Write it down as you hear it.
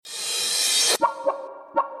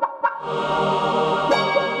The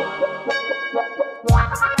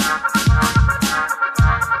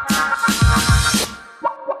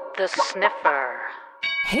Sniffer.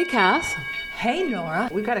 Hey, Kath. Hey, Nora.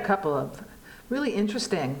 We've got a couple of really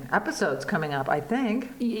interesting episodes coming up, I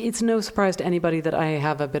think. It's no surprise to anybody that I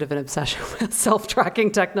have a bit of an obsession with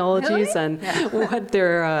self-tracking technologies and what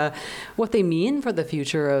they mean for the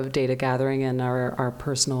future of data gathering and our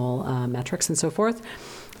personal metrics and so forth.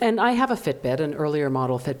 And I have a Fitbit, an earlier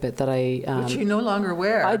model Fitbit that Which you no longer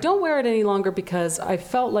wear. I don't wear it any longer because I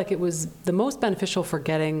felt like it was the most beneficial for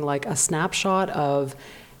getting like a snapshot of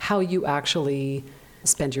how you actually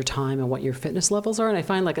spend your time and what your fitness levels are. And I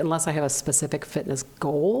find like unless I have a specific fitness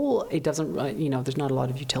goal, it doesn't, there's not a lot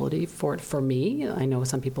of utility for it for me. I know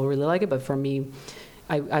some people really like it, but for me,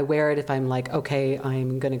 I wear it if I'm like, okay,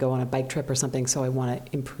 I'm going to go on a bike trip or something, so I want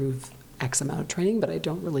to improve X amount of training, but I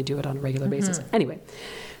don't really do it on a regular basis. Anyway,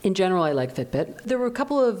 in general, I like Fitbit. There were a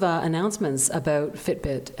couple of announcements about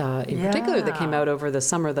Fitbit in particular that came out over the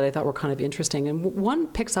summer that I thought were kind of interesting. And one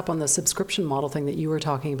picks up on the subscription model thing that you were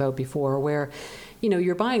talking about before, where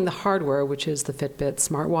you're buying the hardware, which is the Fitbit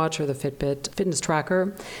smartwatch or the Fitbit fitness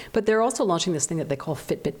tracker, but they're also launching this thing that they call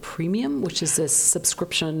Fitbit Premium, which is this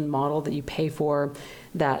subscription model that you pay for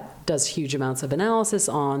that does huge amounts of analysis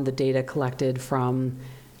on the data collected from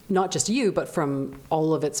not just you, but from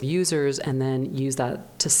all of its users, and then use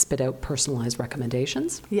that to spit out personalized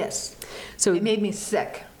recommendations. Yes. So it made me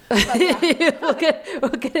sick. we'll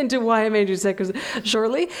get into why I made you sick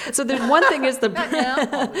shortly. So there's one thing is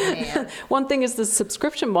one thing is the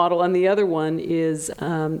subscription model, and the other one is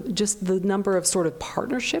just the number of sort of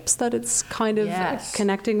partnerships that it's kind of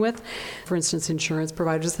connecting with. For instance, insurance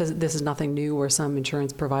providers. This is nothing new, where some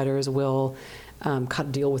insurance providers will cut a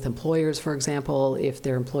deal with employers, for example, if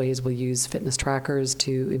their employees will use fitness trackers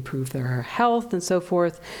to improve their health and so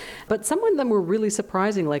forth. But some of them were really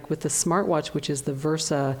surprising, like with the smartwatch, which is the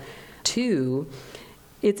Versa 2.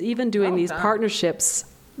 It's even doing these partnerships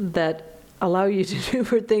that allow you to do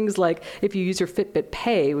for things like if you use your Fitbit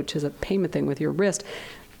Pay, which is a payment thing with your wrist,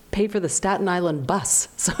 pay for the Staten Island bus.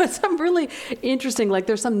 So it's some really interesting, like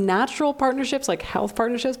there's some natural partnerships, like health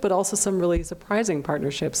partnerships, but also some really surprising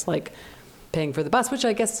partnerships, like paying for the bus, which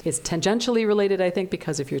I guess is tangentially related, I think,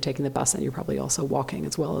 because if you're taking the bus, then you're probably also walking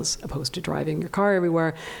as well as opposed to driving your car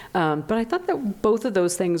everywhere. But I thought that both of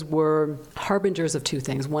those things were harbingers of two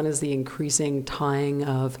things. One is the increasing tying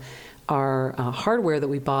of our hardware that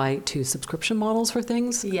we buy to subscription models for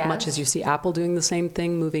things, much as you see Apple doing the same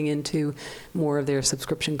thing, moving into more of their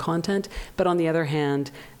subscription content. But on the other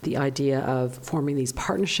hand, the idea of forming these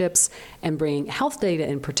partnerships and bringing health data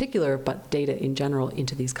in particular, but data in general,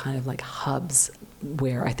 into these kind of like hubs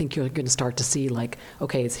where I think you're going to start to see like,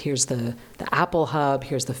 okay, here's the Apple hub,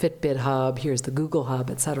 here's the Fitbit hub, here's the Google hub,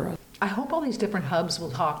 et cetera. I hope all these different hubs will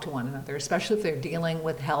talk to one another, especially if they're dealing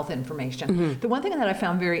with health information. The one thing that I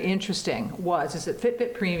found very interesting is that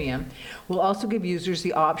Fitbit Premium will also give users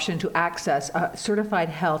the option to access a certified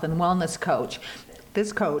health and wellness coach.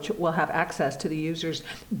 This coach will have access to the user's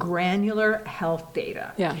granular health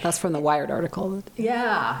data. Yeah, that's from the Wired article.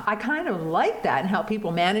 Yeah, I kind of like that and how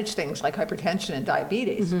people manage things like hypertension and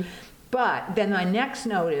diabetes. But then my next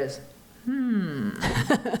note is,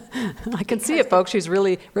 I can see it, folks. She's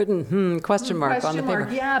really written question mark on the paper.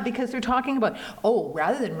 Yeah, because they're talking about,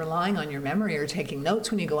 rather than relying on your memory or taking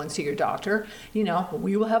notes when you go and see your doctor,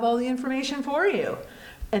 we will have all the information for you.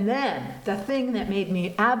 And then the thing that made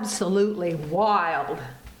me absolutely wild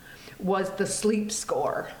was the sleep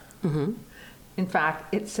score. In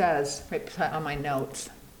fact, it says right on my notes,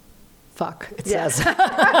 fuck, it says. With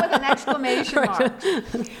an exclamation mark.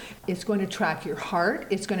 It's going to track your heart.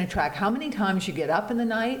 It's going to track how many times you get up in the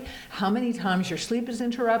night, how many times your sleep is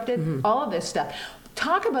interrupted, all of this stuff.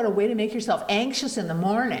 Talk about a way to make yourself anxious in the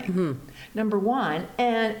morning, number one.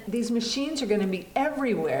 And these machines are going to be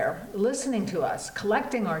everywhere, listening to us,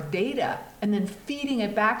 collecting our data, and then feeding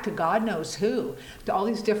it back to God knows who, to all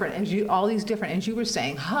these different, as you were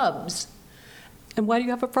saying, hubs. And why do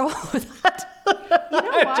you have a problem with that? You know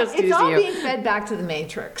what? It's all being fed back to the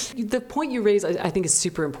matrix. The point you raise, I think, is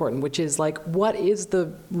super important, which is like, what is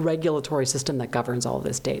the regulatory system that governs all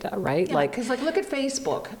this data, right? Yeah, because look at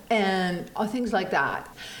Facebook and things like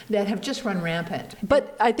that have just run rampant.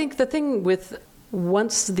 But I think the thing with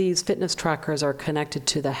once these fitness trackers are connected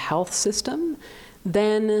to the health system,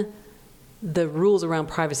 then the rules around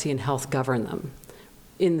privacy and health govern them.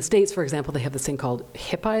 In the States, for example, they have this thing called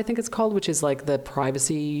HIPAA, I think it's called, which is like the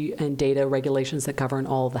privacy and data regulations that govern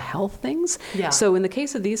all the health things. Yeah. So in the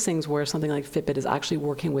case of these things where something like Fitbit is actually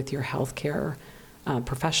working with your healthcare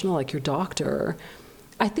professional, like your doctor,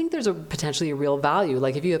 I think there's potentially a real value.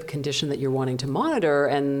 Like if you have a condition that you're wanting to monitor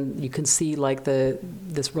and you can see like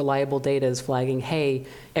this reliable data is flagging, hey,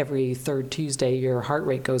 every third Tuesday your heart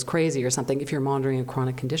rate goes crazy or something, if you're monitoring a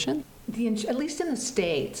chronic condition. At least in the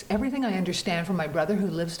States, everything I understand from my brother who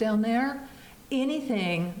lives down there,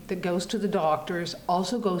 anything that goes to the doctors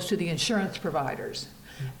also goes to the insurance providers.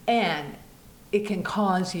 And it can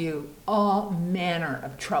cause you all manner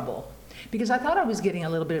of trouble. Because I thought I was getting a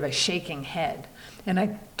little bit of a shaking head. And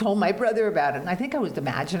I told my brother about it. And I think I was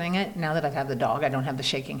imagining it. Now that I have the dog, I don't have the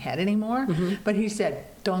shaking head anymore. Mm-hmm. But he said,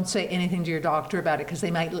 don't say anything to your doctor about it because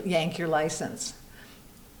they might yank your license.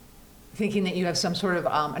 Thinking that you have some sort of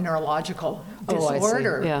a neurological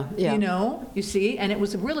disorder. Yeah. You know, you see? And it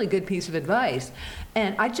was a really good piece of advice.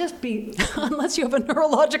 And I'd just be... Unless you have a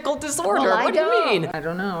neurological disorder. Well, what do you mean? I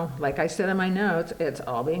don't know. Like I said in my notes, it's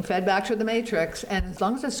all being fed back to the matrix. And as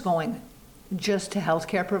long as it's going just to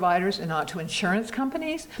healthcare providers and not to insurance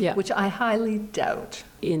companies, which I highly doubt.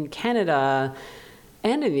 In Canada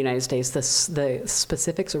and in the United States, the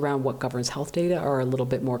specifics around what governs health data are a little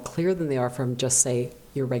bit more clear than they are from just, say,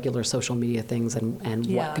 your regular social media things and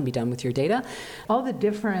what can be done with your data. All the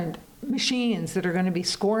different machines that are going to be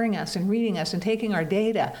scoring us and reading us and taking our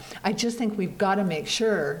data, I just think we've got to make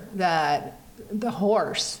sure that the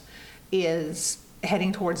horse is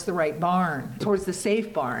heading towards the right barn, towards the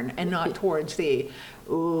safe barn, and not towards the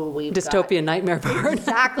dystopian nightmare barn.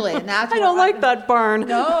 Exactly, and that's I don't like that barn.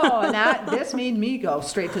 No, and this made me go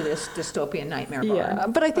straight to this dystopian nightmare barn. Yeah,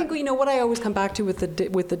 but I think what I always come back to with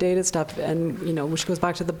the data stuff, and which goes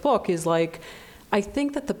back to the book, is like, I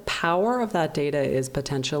think that the power of that data is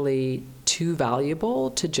potentially too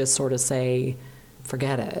valuable to just sort of say,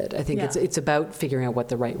 forget it. I think it's about figuring out what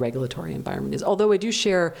the right regulatory environment is. Although I do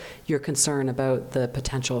share your concern about the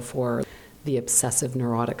potential for the obsessive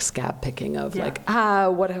neurotic scab picking of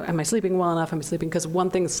what am I sleeping well enough? Am I sleeping? Because one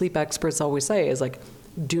thing sleep experts always say is like,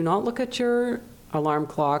 do not look at your alarm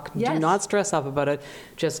clock. Do not stress up about it.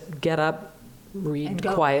 Just get up, read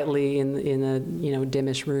quietly in a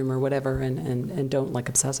dimmish room or whatever, and don't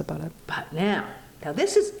obsess about it. But now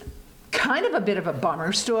this is kind of a bit of a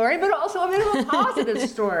bummer story, but also a bit of a positive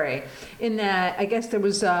story. In that, I guess there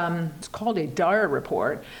was, it's called a Dyer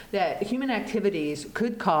report, that human activities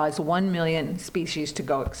could cause 1 million species to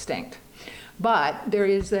go extinct. But there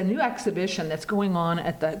is a new exhibition that's going on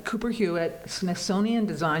at the Cooper Hewitt Smithsonian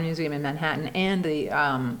Design Museum in Manhattan and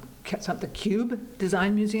the Cube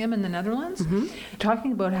Design Museum in the Netherlands,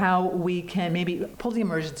 talking about how we can maybe pull the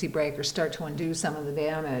emergency brake or start to undo some of the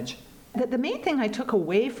damage. The main thing I took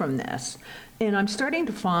away from this, and I'm starting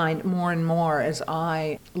to find more and more as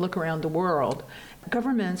I look around the world,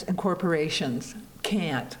 governments and corporations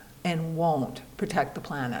can't and won't protect the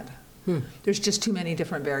planet. There's just too many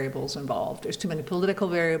different variables involved. There's too many political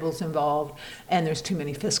variables involved, and there's too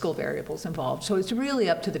many fiscal variables involved. So it's really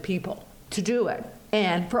up to the people to do it,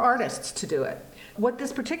 and for artists to do it. What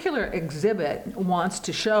this particular exhibit wants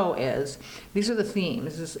to show is, these are the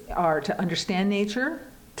themes, are to understand nature,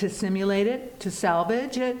 to simulate it, to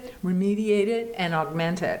salvage it, remediate it, and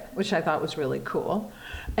augment it, which I thought was really cool.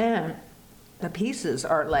 And the pieces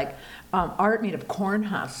are like art made of corn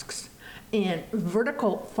husks and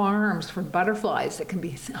vertical farms for butterflies that can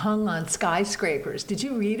be hung on skyscrapers. Did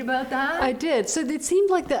you read about that? I did. So it seemed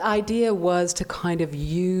like the idea was to kind of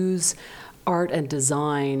use art and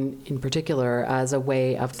design in particular as a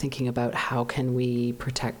way of thinking about how can we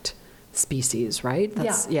protect species, right?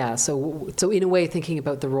 So in a way, thinking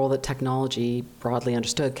about the role that technology, broadly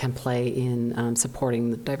understood, can play in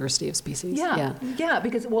supporting the diversity of species. Yeah,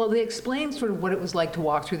 because, they explained sort of what it was like to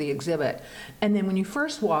walk through the exhibit. And then when you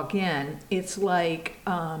first walk in, it's like,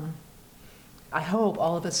 I hope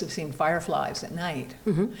all of us have seen Fireflies at night.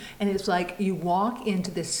 And it's like you walk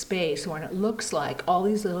into this space where it looks like all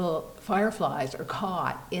these little fireflies are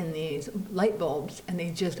caught in these light bulbs, and they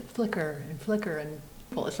just flicker and flicker and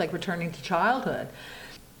it's like returning to childhood.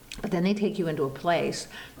 But then they take you into a place.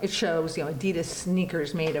 It shows, Adidas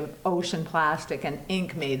sneakers made of ocean plastic and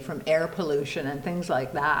ink made from air pollution and things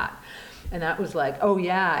like that. And that was like,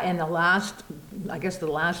 and the last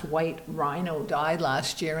white rhino died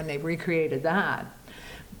last year, and they recreated that.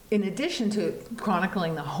 In addition to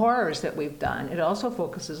chronicling the horrors that we've done, it also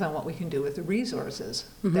focuses on what we can do with the resources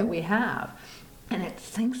that we have. And it's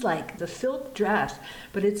things like the silk dress,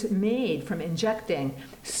 but it's made from injecting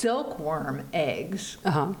silkworm eggs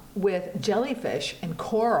with jellyfish and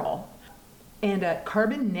coral and a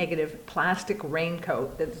carbon negative plastic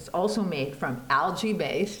raincoat that's also made from algae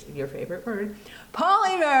based, your favorite word,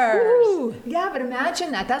 polymers. Ooh. Yeah, but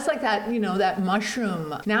imagine that. That's like that, that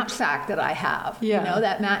mushroom knapsack that I have. Yeah.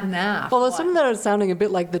 That Matt Naff. Well, some of that is sounding a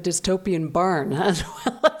bit like the dystopian barn as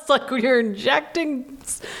well. It's like you're injecting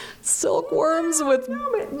silkworms with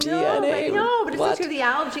DNA. But it's just the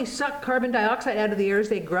algae suck carbon dioxide out of the air as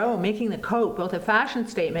they grow, making the coat both a fashion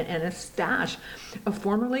statement and a stash of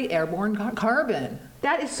formerly airborne carbon.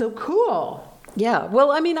 That is so cool. Yeah,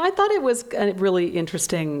 well, I mean, I thought it was a really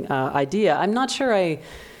interesting idea. I'm not sure I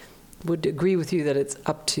would agree with you that it's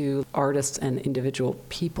up to artists and individual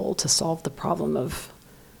people to solve the problem of...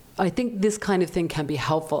 I think this kind of thing can be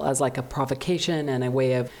helpful as like a provocation and a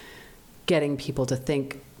way of getting people to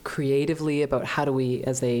think creatively about how do we,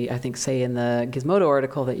 as they, I think, say in the Gizmodo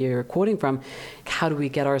article that you're quoting from, how do we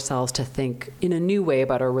get ourselves to think in a new way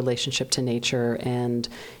about our relationship to nature? And,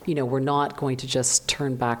 we're not going to just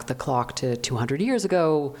turn back the clock to 200 years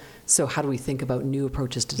ago. So how do we think about new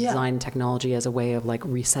approaches to design and technology as a way of like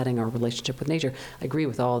resetting our relationship with nature? I agree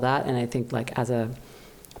with all that. And I think like as a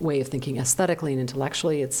way of thinking aesthetically and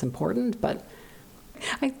intellectually, it's important. But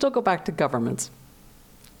I still go back to governments.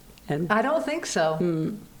 And I don't think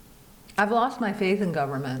so. I've lost my faith in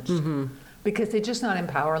governments because they're just not in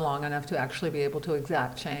power long enough to actually be able to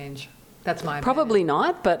exact change. That's my Probably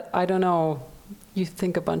not, but I don't know. You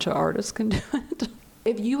think a bunch of artists can do it?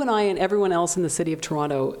 If you and I and everyone else in the city of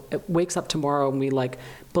Toronto wakes up tomorrow and we like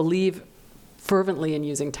believe fervently in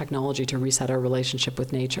using technology to reset our relationship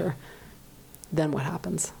with nature, then what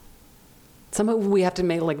happens? Somehow we have to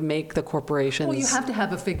make the corporations... Well, you have to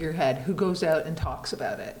have a figurehead who goes out and talks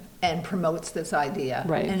about it and promotes this idea,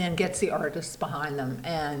 right, and then gets the artists behind them,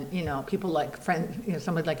 and people like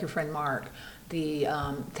somebody like your friend Mark, the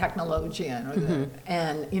technologian, or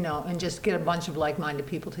and just get a bunch of like-minded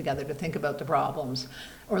people together to think about the problems,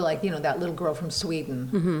 or like that little girl from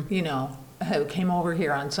Sweden, who came over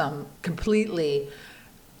here on some completely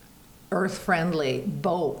earth-friendly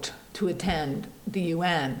boat to attend the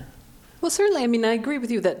UN. Well, certainly. I mean, I agree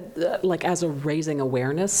with you that, as a raising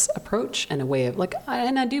awareness approach and a way of,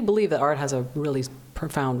 and I do believe that art has a really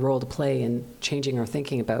profound role to play in changing our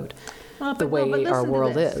thinking about the way our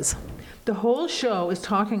world is. The whole show is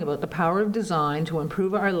talking about the power of design to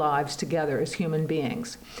improve our lives together as human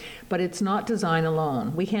beings. But it's not design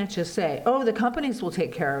alone. We can't just say, the companies will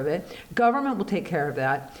take care of it, government will take care of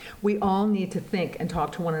that. We all need to think and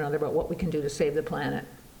talk to one another about what we can do to save the planet.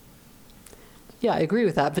 Yeah, I agree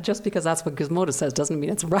with that, but just because that's what Gizmodo says doesn't mean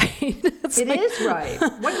it's right. It is right.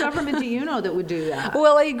 What government do you know that would do that?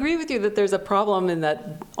 Well, I agree with you that there's a problem in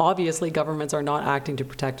that obviously governments are not acting to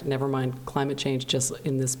protect, never mind climate change, just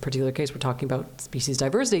in this particular case we're talking about species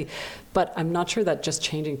diversity, but I'm not sure that just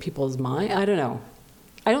changing people's mind, I don't know.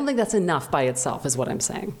 I don't think that's enough by itself is what I'm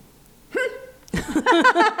saying.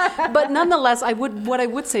 But nonetheless, what I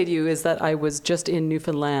would say to you is that I was just in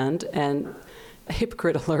Newfoundland, and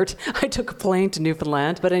hypocrite alert, I took a plane to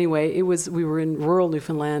Newfoundland. But anyway, we were in rural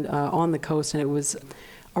Newfoundland on the coast, and it was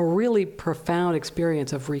a really profound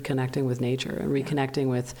experience of reconnecting with nature and reconnecting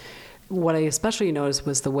with what I especially noticed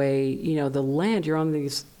was the way, the land, you're on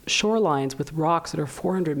these shorelines with rocks that are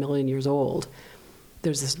 400 million years old.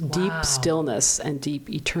 There's this deep stillness and deep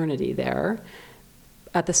eternity there.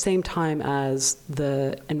 At the same time as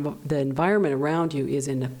the environment around you is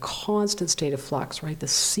in a constant state of flux, right? The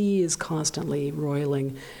sea is constantly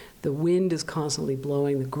roiling, the wind is constantly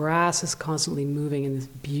blowing, the grass is constantly moving in this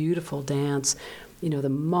beautiful dance. The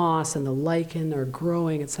moss and the lichen are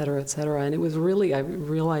growing, et cetera, et cetera. And it was really, I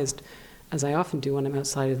realized, as I often do when I'm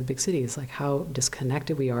outside of the big cities, like how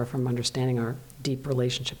disconnected we are from understanding our deep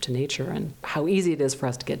relationship to nature and how easy it is for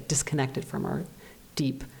us to get disconnected from our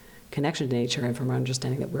deep connection to nature and from our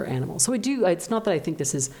understanding that we're animals. So it's not that I think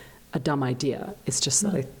this is a dumb idea. It's just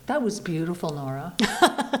that That was beautiful, Nora.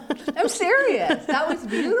 I'm serious. That was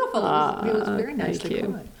beautiful. It was very nicely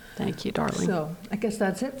put. Thank you, darling. So I guess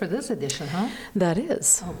that's it for this edition, huh? That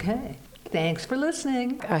is. Okay. Thanks for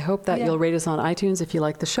listening. I hope that you'll rate us on iTunes if you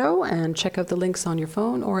like the show, and check out the links on your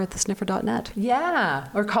phone or at thesniffer.net. Yeah,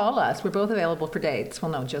 or call us. We're both available for dates.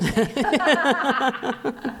 Well, no, just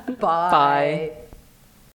Bye.